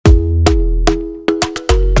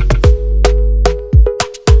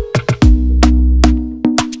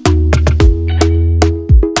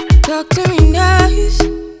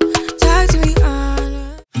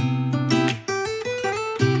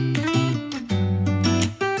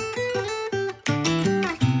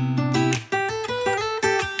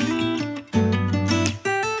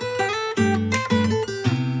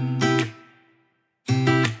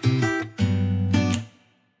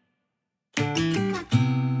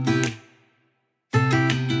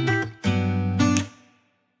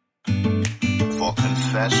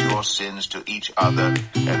confess your sins to each other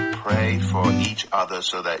and pray for each other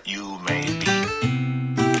so that you may be.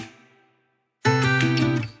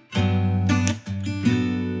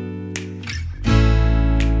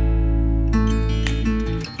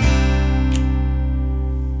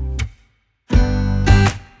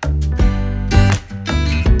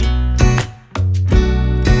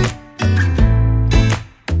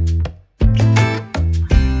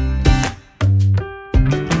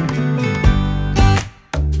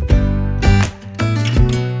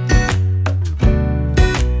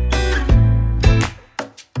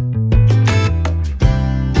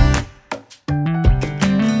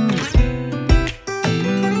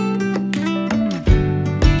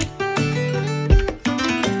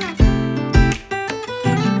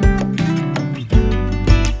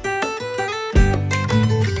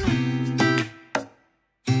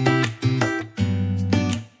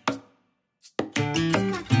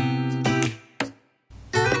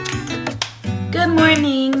 Good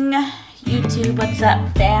morning, YouTube. What's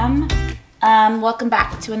up, fam? Welcome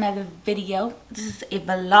back to another video. This is a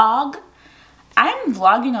vlog. I'm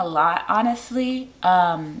vlogging a lot, honestly.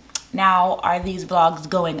 Now, are these vlogs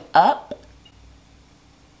going up?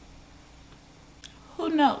 Who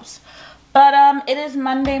knows? But it is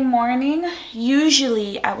Monday morning.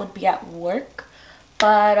 Usually, I would be at work,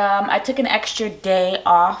 but I took an extra day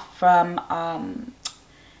off from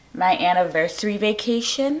my anniversary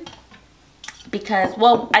vacation. Because,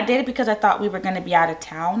 well, I did it because I thought we were going to be out of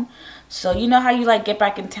town. So, you know how you, like, get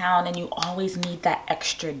back in town and you always need that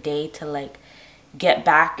extra day to, like, get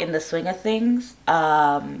back in the swing of things?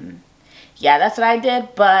 Yeah, that's what I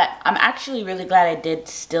did. But I'm actually really glad I did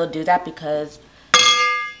still do that because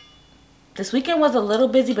this weekend was a little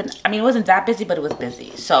busy. But, I mean, it wasn't that busy, but it was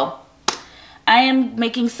busy. So, I am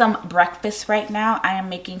making some breakfast right now. I am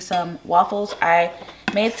making some waffles. I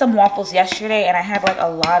made some waffles yesterday and I have like a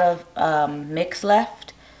lot of mix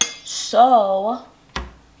left. So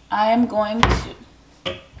I am going to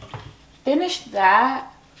finish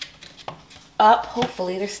that up.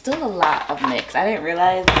 Hopefully, there's still a lot of mix. I didn't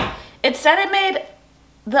realize it said it made,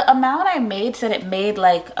 the amount I made said it made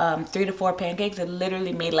like 3 to 4 pancakes. It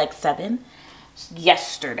literally made like 7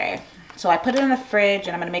 yesterday. So I put it in the fridge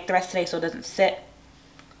and I'm gonna make the rest today so it doesn't sit.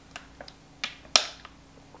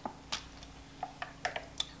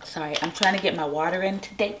 Sorry, I'm trying to get my water in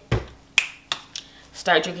today.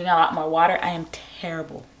 Start drinking a lot more water. I am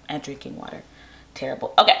terrible at drinking water.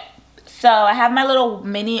 Terrible. Okay, so I have my little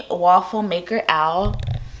mini waffle maker owl.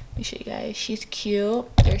 Let me show you guys. She's cute.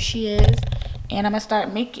 There she is. And I'm gonna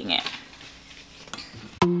start making it.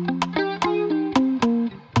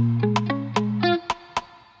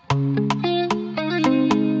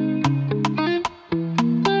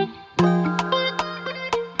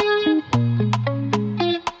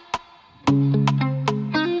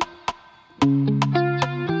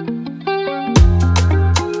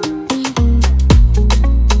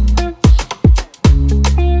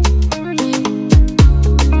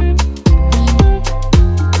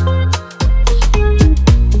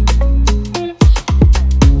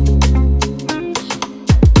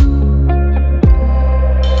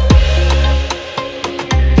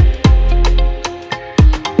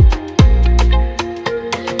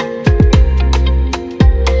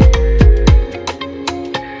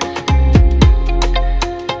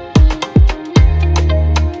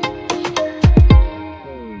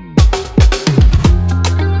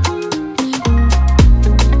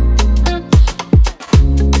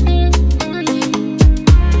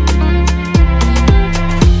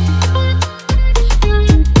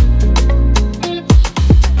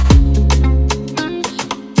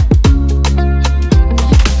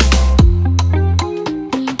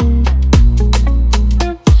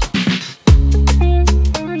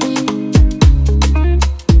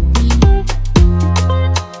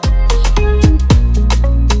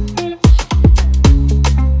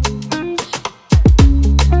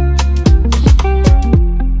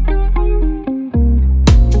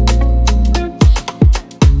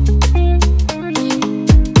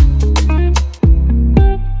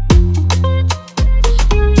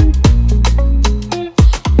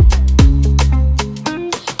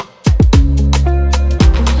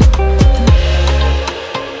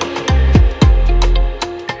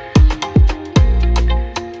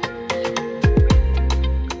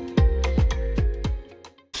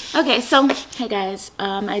 Okay, so hey guys,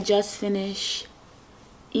 I just finished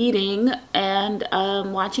eating and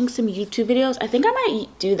watching some YouTube videos. I think I might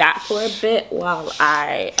do that for a bit while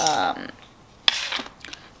I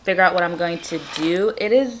figure out what I'm going to do.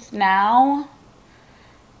 It is now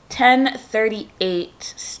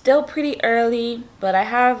 10:38, still pretty early, but I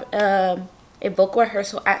have a vocal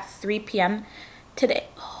rehearsal at 3 p.m. today.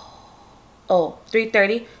 Oh,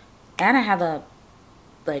 3:30. And I have a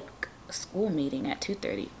school meeting at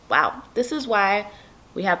 2:30. Wow. This is why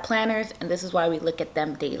we have planners, and this is why we look at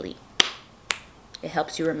them daily. It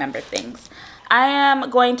helps you remember things. I am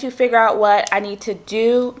going to figure out what I need to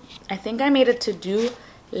do. I think I made a to-do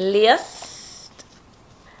list.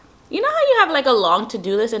 You know how you have like a long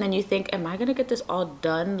to-do list and then you think, am I gonna get this all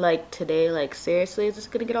done like today? Like seriously, is this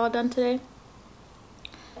gonna get all done today?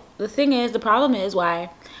 The thing is, the problem is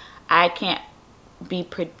why I can't be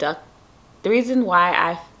productive. The reason why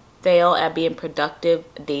I fail at being productive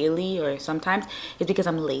daily or sometimes is because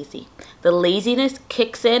I'm lazy. The laziness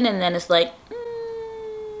kicks in and then it's like,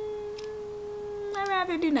 I'd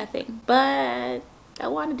rather do nothing. But I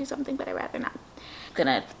want to do something, but I'd rather not. I'm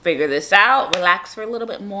gonna figure this out, relax for a little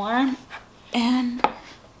bit more, and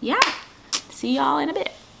yeah, see y'all in a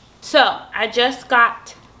bit. So I just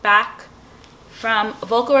got back from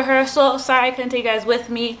vocal rehearsal. Sorry I couldn't take you guys with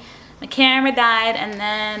me. My camera died and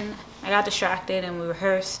then I got distracted and we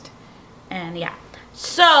rehearsed, and yeah.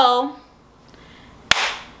 So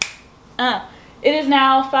it is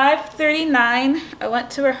now 5:39. I went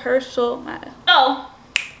to rehearsal. Oh,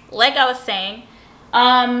 like I was saying,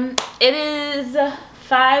 it is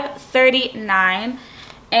 5:39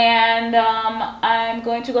 and I'm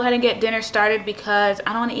going to go ahead and get dinner started because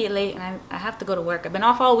I don't want to eat late and I have to go to work. I've been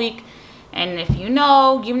off all week, and if you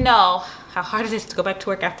know, you know how hard it is to go back to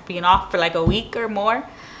work after being off for like a week or more.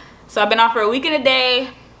 So I've been off for a week and a day,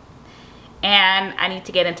 and I need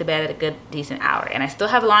to get into bed at a good decent hour, and I still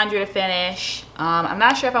have laundry to finish. I'm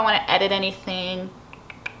not sure if I want to edit anything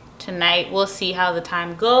tonight. We'll see how the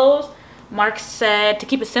time goes. Mark said to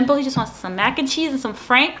keep it simple, he just wants some mac and cheese and some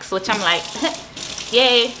Franks, which I'm like,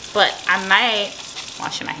 yay, but I might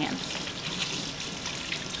wash my hands.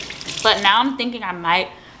 But now I'm thinking I might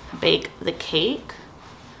bake the cake.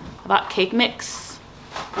 I bought cake mix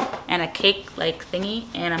and a cake like thingy,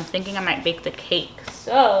 and I'm thinking I might bake the cake.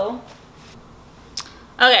 So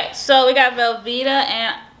okay, so we got Velveeta,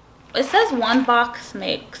 and it says one box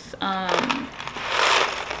makes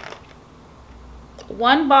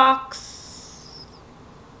one box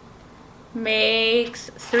makes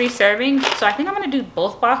 3 servings, so I think I'm gonna do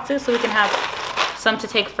both boxes so we can have some to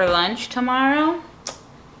take for lunch tomorrow.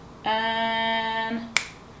 And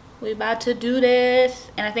we about to do this,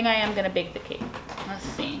 and I think I am gonna bake the cake. Let's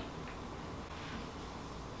see.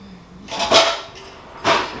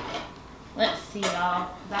 Let's see,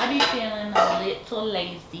 y'all. I be feeling a little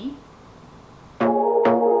lazy.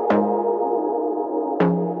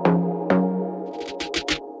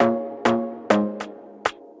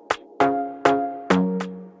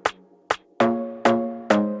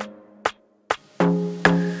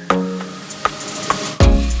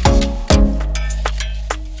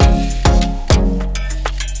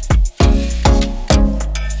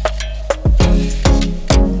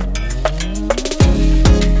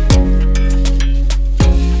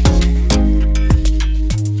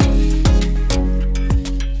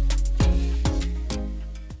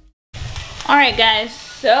 Alright guys,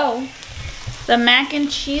 so the mac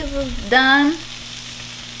and cheese is done.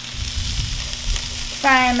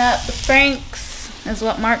 Frying up the Franks is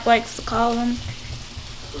what Mark likes to call them.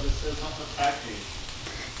 That's what it says on the package.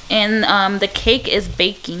 And the cake is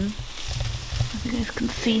baking. As you guys can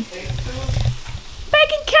see.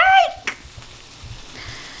 Baking cake!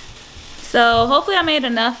 So hopefully I made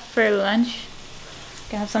enough for lunch.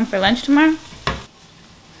 Can have some for lunch tomorrow.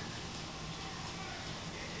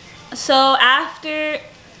 So after,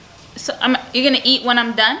 you're gonna eat when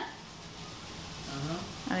I'm done?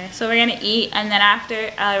 Okay, so we're gonna eat, and then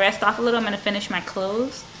after I rest off a little, I'm gonna finish my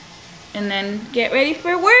clothes and then get ready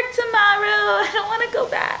for work tomorrow. I don't want to go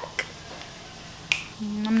back.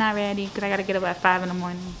 I'm not ready because I gotta get up at 5 in the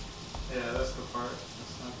morning. Yeah, that's the part.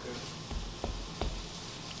 That's not good.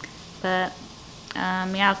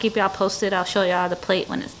 But yeah, I'll keep y'all posted. I'll show y'all the plate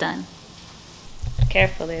when it's done.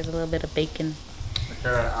 Careful, there's a little bit of bacon. Look at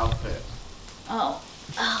her outfit.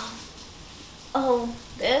 Oh,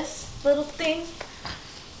 this little thing.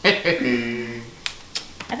 I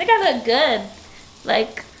think I look good.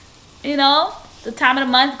 Like, you know, the time of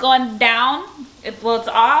the month going down. It's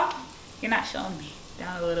off. You're not showing me.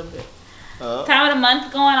 Down a little bit. Time of the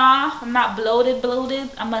month going off. I'm not bloated.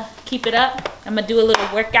 I'm going to keep it up. I'm going to do a little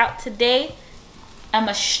workout today. I'm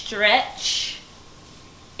going to stretch.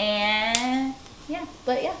 And yeah,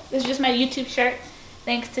 but yeah, this is just my YouTube shirt.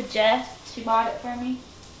 Thanks to Jess. She bought it for me.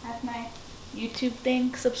 That's my YouTube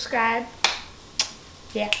thing. Subscribe.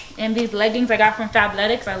 Yeah. And these leggings I got from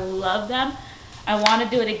Ft.Lauderdale. I love them. I want to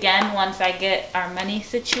do it again once I get our money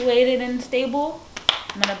situated and stable.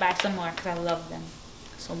 I'm gonna buy some more because I love them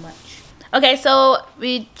so much. Okay, so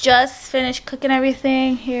we just finished cooking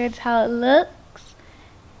everything. Here's how it looks.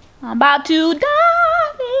 I'm about to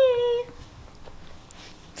die.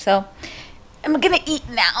 So I'm gonna eat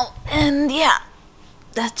now, and yeah,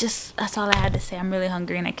 that's all I had to say. I'm really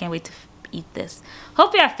hungry and I can't wait to eat this.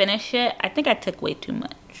 Hopefully I finish it. I think I took way too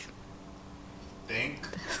much. Think?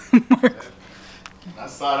 I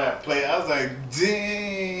saw that plate. I was like,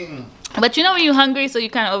 dang. But you know when you're hungry, so you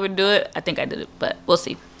kind of overdo it. I think I did it, but we'll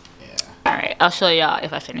see. Yeah. All right, I'll show y'all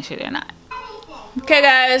if I finish it or not. Okay,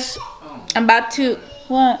 guys, I'm about to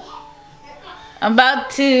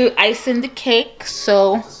ice in the cake.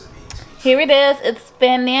 So here it is. It's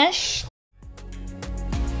finished.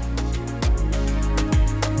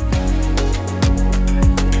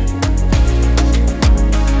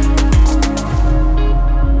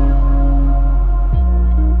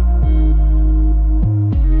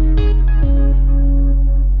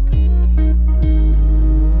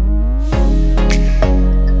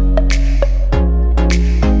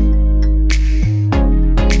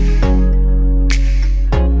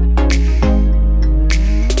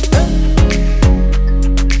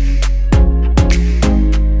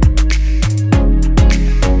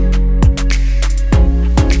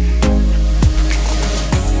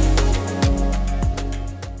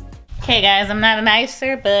 Okay guys, I'm not an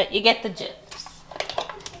icer, but you get the gist.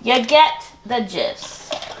 You get the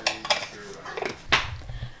gist.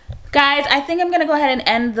 Guys, I think I'm gonna go ahead and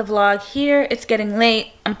end the vlog here. It's getting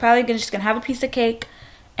late. I'm probably just gonna have a piece of cake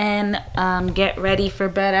and get ready for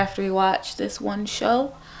bed after we watch this one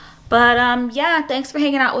show. But yeah, thanks for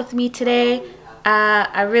hanging out with me today.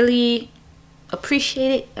 I really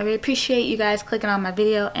appreciate it. I really appreciate you guys clicking on my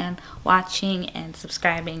video and watching and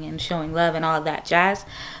subscribing and showing love and all of that jazz.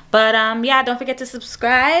 But yeah, don't forget to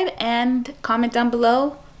subscribe and comment down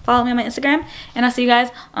below. Follow me on my Instagram, and I'll see you guys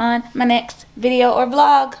on my next video or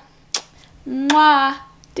vlog. Mwah.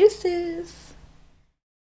 Deuces.